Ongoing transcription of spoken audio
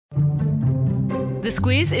The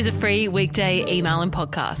Squiz is a free weekday email and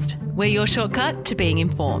podcast. We're your shortcut to being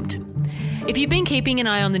informed. If you've been keeping an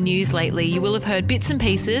eye on the news lately, you will have heard bits and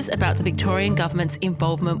pieces about the Victorian government's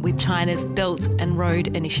involvement with China's Belt and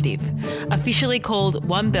Road Initiative. Officially called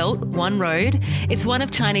One Belt, One Road, it's one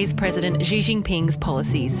of Chinese President Xi Jinping's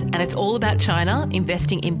policies, and it's all about China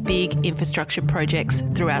investing in big infrastructure projects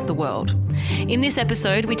throughout the world. In this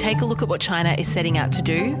episode, we take a look at what China is setting out to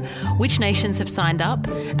do, which nations have signed up,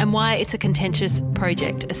 and why it's a contentious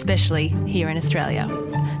project, especially here in Australia.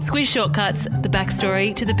 Squiz Shortcuts, the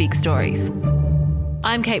backstory to the big stories.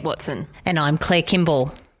 I'm Kate Watson. And I'm Claire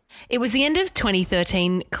Kimball. It was the end of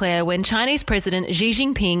 2013, Claire, when Chinese President Xi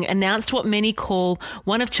Jinping announced what many call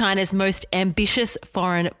one of China's most ambitious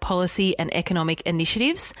foreign policy and economic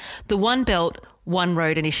initiatives, the One Belt, One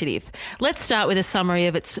Road Initiative. Let's start with a summary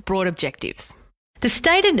of its broad objectives. The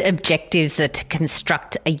stated objectives are to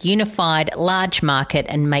construct a unified large market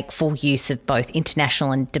and make full use of both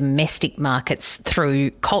international and domestic markets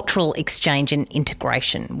through cultural exchange and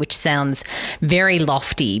integration, which sounds very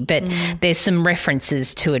lofty, but there's some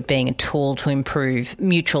references to it being a tool to improve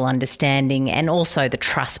mutual understanding and also the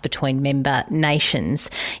trust between member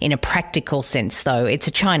nations. In a practical sense, though, it's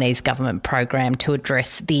a Chinese government program to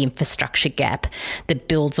address the infrastructure gap that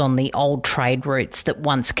builds on the old trade routes that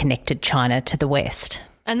once connected China to the West.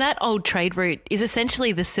 And that old trade route is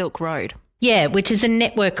essentially the Silk Road. Yeah, which is a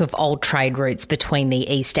network of old trade routes between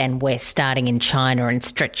the East and West, starting in China and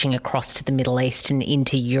stretching across to the Middle East and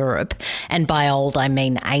into Europe. And by old, I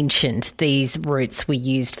mean ancient. These routes were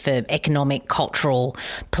used for economic, cultural,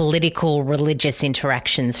 political, religious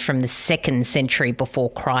interactions from the 2nd century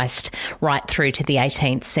before Christ right through to the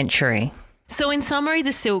 18th century. So in summary,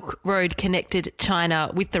 the Silk Road connected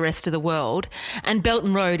China with the rest of the world, and Belt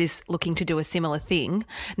and Road is looking to do a similar thing.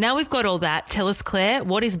 Now we've got all that, tell us, Claire,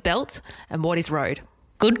 what is Belt and what is Road?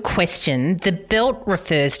 Good question. The Belt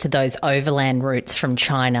refers to those overland routes from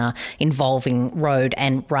China involving road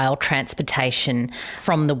and rail transportation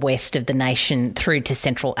from the west of the nation through to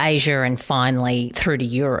Central Asia and finally through to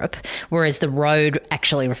Europe, whereas the road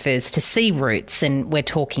actually refers to sea routes, and we're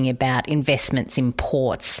talking about investments in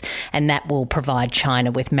ports, and that will provide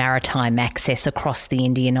China with maritime access across the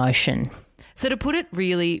Indian Ocean. So to put it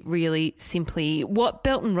really, really simply, what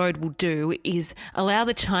Belt and Road will do is allow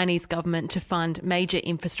the Chinese government to fund major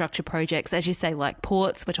infrastructure projects, as you say, like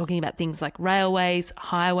ports. We're talking about things like railways,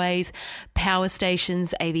 highways, power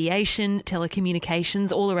stations, aviation,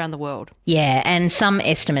 telecommunications, all around the world. Yeah, and some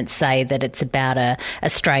estimates say that it's about a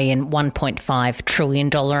Australian $1.5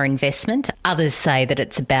 trillion investment. Others say that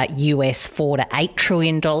it's about US $4 to $8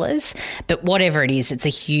 trillion. But whatever it is, it's a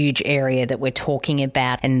huge area that we're talking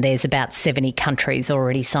about, and there's about 70 countries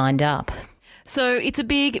already signed up. So it's a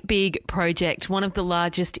big, big project, one of the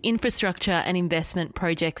largest infrastructure and investment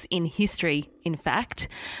projects in history, in fact.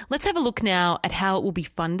 Let's have a look now at how it will be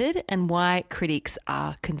funded and why critics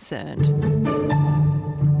are concerned.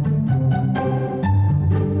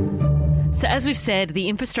 So as we've said, the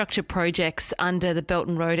infrastructure projects under the Belt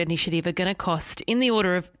and Road Initiative are going to cost in the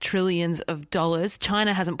order of trillions of dollars.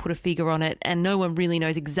 China hasn't put a figure on it and no one really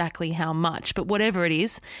knows exactly how much, but whatever it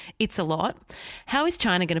is, it's a lot. How is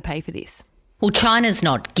China going to pay for this? Well, China's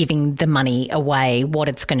not giving the money away. What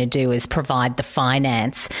it's going to do is provide the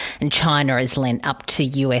finance, and China has lent up to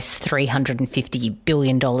US $350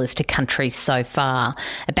 billion to countries so far.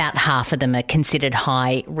 About half of them are considered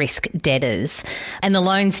high-risk debtors, and the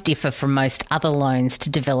loans differ from most other loans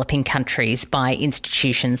to developing countries by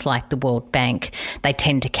institutions like the World Bank. They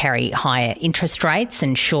tend to carry higher interest rates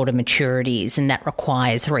and shorter maturities, and that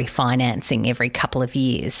requires refinancing every couple of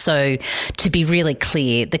years. So to be really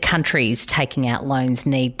clear, the countries taking out loans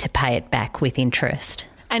need to pay it back with interest.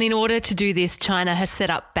 And in order to do this, China has set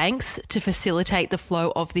up banks to facilitate the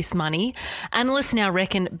flow of this money. Analysts now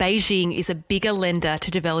reckon Beijing is a bigger lender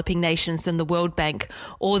to developing nations than the World Bank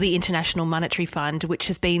or the International Monetary Fund, which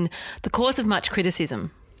has been the cause of much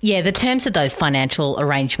criticism. Yeah, the terms of those financial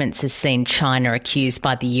arrangements has seen China accused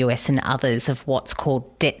by the US and others of what's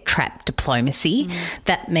called debt trap diplomacy.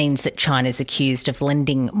 That means that China's accused of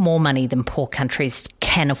lending more money than poor countries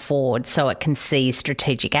can afford so it can seize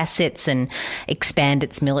strategic assets and expand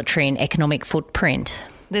its military and economic footprint.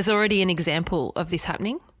 There's already an example of this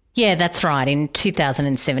happening. Yeah, that's right. In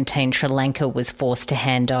 2017, Sri Lanka was forced to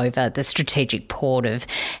hand over the strategic port of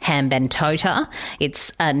Hambantota. It's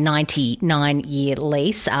a 99-year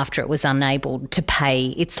lease after it was unable to pay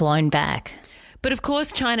its loan back. But of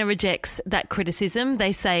course, China rejects that criticism.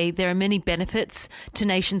 They say there are many benefits to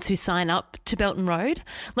nations who sign up to Belt and Road.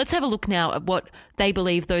 Let's have a look now at what they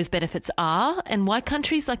believe those benefits are and why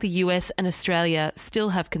countries like the US and Australia still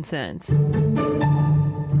have concerns.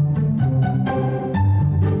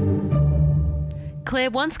 Claire,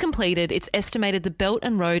 once completed, it's estimated the Belt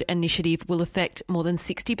and Road Initiative will affect more than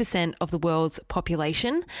 60% of the world's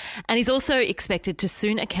population and is also expected to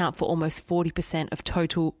soon account for almost 40% of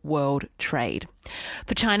total world trade.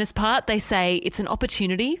 For China's part, they say it's an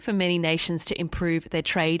opportunity for many nations to improve their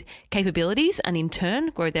trade capabilities and in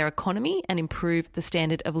turn grow their economy and improve the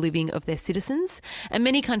standard of living of their citizens. And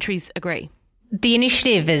many countries agree. The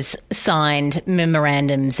initiative has signed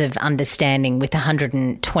memorandums of understanding with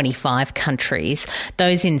 125 countries.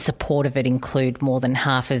 Those in support of it include more than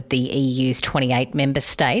half of the EU's 28 member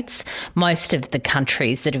states. Most of the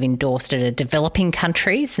countries that have endorsed it are developing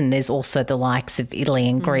countries, and there's also the likes of Italy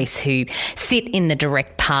and Greece who sit in the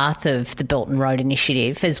direct path of the Belt and Road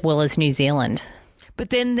Initiative, as well as New Zealand. But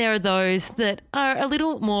then there are those that are a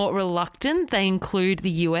little more reluctant. They include the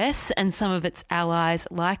US and some of its allies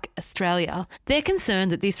like Australia. They're concerned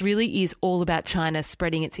that this really is all about China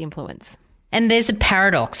spreading its influence. And there's a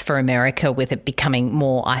paradox for America with it becoming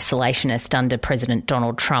more isolationist under President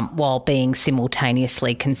Donald Trump while being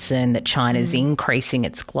simultaneously concerned that China's increasing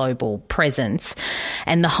its global presence.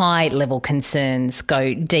 And the high-level concerns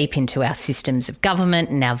go deep into our systems of government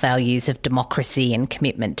and our values of democracy and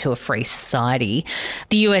commitment to a free society.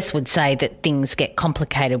 The US would say that things get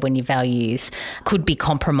complicated when your values could be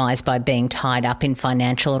compromised by being tied up in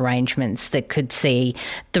financial arrangements that could see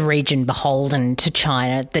the region beholden to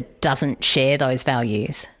China that doesn't share those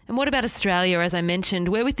values. And what about Australia? As I mentioned,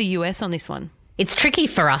 we're with the US on this one. It's tricky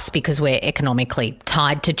for us because we're economically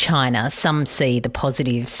tied to China. Some see the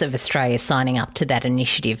positives of Australia signing up to that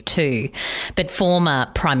initiative too. But former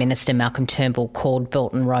Prime Minister Malcolm Turnbull called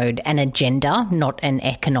Belt and Road an agenda, not an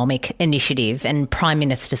economic initiative. And Prime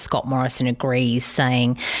Minister Scott Morrison agrees,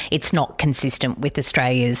 saying it's not consistent with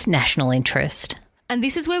Australia's national interest. And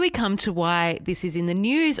this is where we come to why this is in the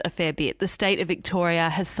news a fair bit. The state of Victoria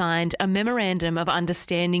has signed a memorandum of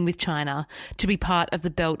understanding with China to be part of the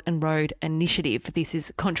Belt and Road Initiative. This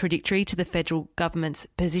is contradictory to the federal government's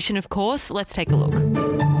position, of course. Let's take a look.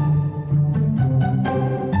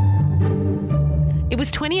 It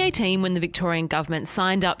was 2018 when the Victorian government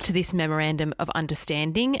signed up to this Memorandum of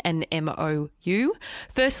Understanding, an MOU.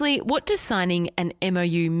 Firstly, what does signing an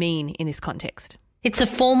MOU mean in this context? It's a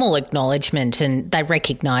formal acknowledgement and they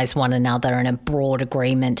recognise one another in a broad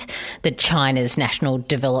agreement that China's National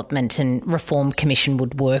Development and Reform Commission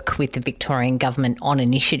would work with the Victorian government on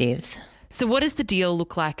initiatives. So what does the deal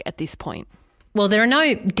look like at this point? Well, there are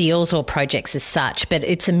no deals or projects as such, but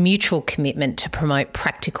it's a mutual commitment to promote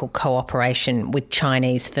practical cooperation with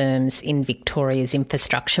Chinese firms in Victoria's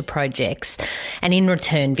infrastructure projects. And in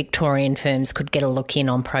return, Victorian firms could get a look in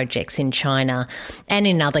on projects in China and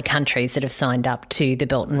in other countries that have signed up to the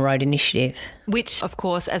Belt and Road Initiative. Which, of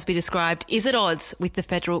course, as we described, is at odds with the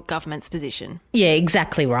federal government's position. Yeah,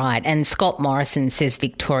 exactly right. And Scott Morrison says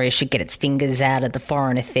Victoria should get its fingers out of the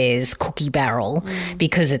foreign affairs cookie barrel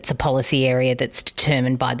because it's a policy area that's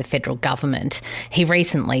determined by the federal government. He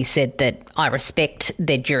recently said that I respect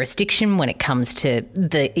their jurisdiction when it comes to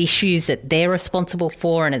the issues that they're responsible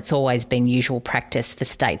for, and it's always been usual practice for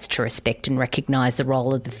states to respect and recognise the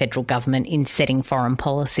role of the federal government in setting foreign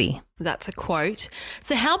policy. That's a quote.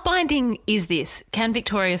 So how binding is this? Can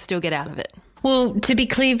Victoria still get out of it? Well, to be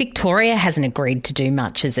clear, Victoria hasn't agreed to do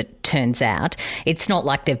much, as it turns out. It's not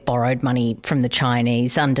like they've borrowed money from the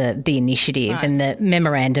Chinese under the initiative, right. And the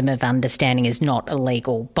Memorandum of Understanding is not a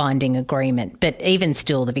legal binding agreement. But even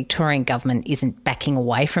still, the Victorian government isn't backing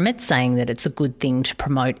away from it, saying that it's a good thing to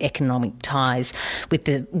promote economic ties with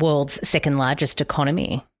the world's second largest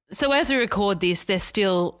economy. So as we record this, they're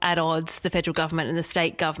still at odds, the federal government and the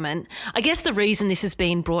state government. I guess the reason this has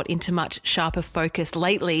been brought into much sharper focus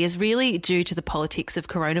lately is really due to the politics of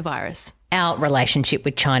coronavirus. Our relationship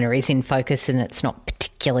with China is in focus and it's not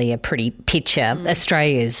particularly a pretty picture.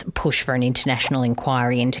 Australia's push for an international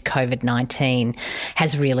inquiry into COVID-19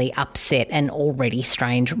 has really upset an already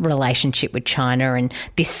strained relationship with China, and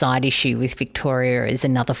this side issue with Victoria is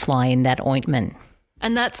another fly in that ointment.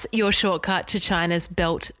 And that's your shortcut to China's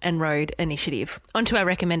Belt and Road Initiative. On to our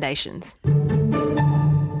recommendations.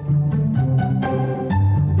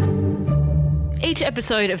 Each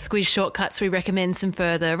episode of Squiz Shortcuts, we recommend some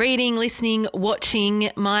further reading, listening, watching.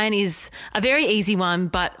 Mine is a very easy one,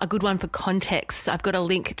 but a good one for context. I've got a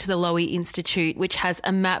link to the Lowy Institute, which has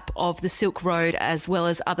a map of the Silk Road as well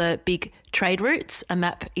as other big trade routes. A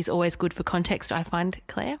map is always good for context, I find,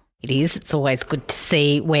 Claire. It is. It's always good to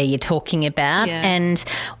see where you're talking about. Yeah. And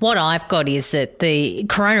what I've got is that the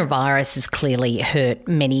coronavirus has clearly hurt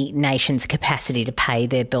many nations' capacity to pay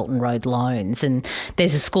their Belt and Road loans. And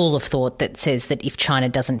there's a school of thought that says that if China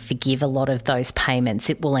doesn't forgive a lot of those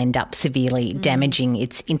payments, it will end up severely damaging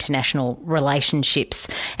its international relationships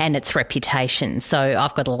and its reputation. So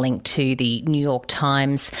I've got a link to the New York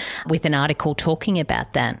Times with an article talking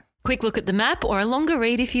about that. Quick look at the map or a longer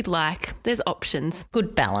read if you'd like. There's options.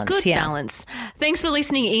 Good balance. Good balance. Thanks for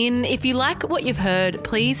listening in. If you like what you've heard,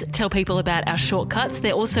 please tell people about our shortcuts.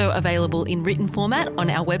 They're also available in written format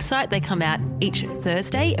on our website. They come out each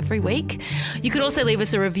Thursday every week. You could also leave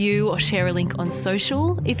us a review or share a link on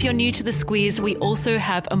social. If you're new to the Squiz, we also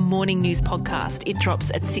have a morning news podcast. It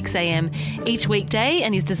drops at 6 a.m. each weekday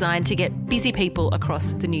and is designed to get busy people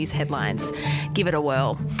across the news headlines. Give it a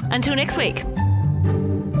whirl. Until next week.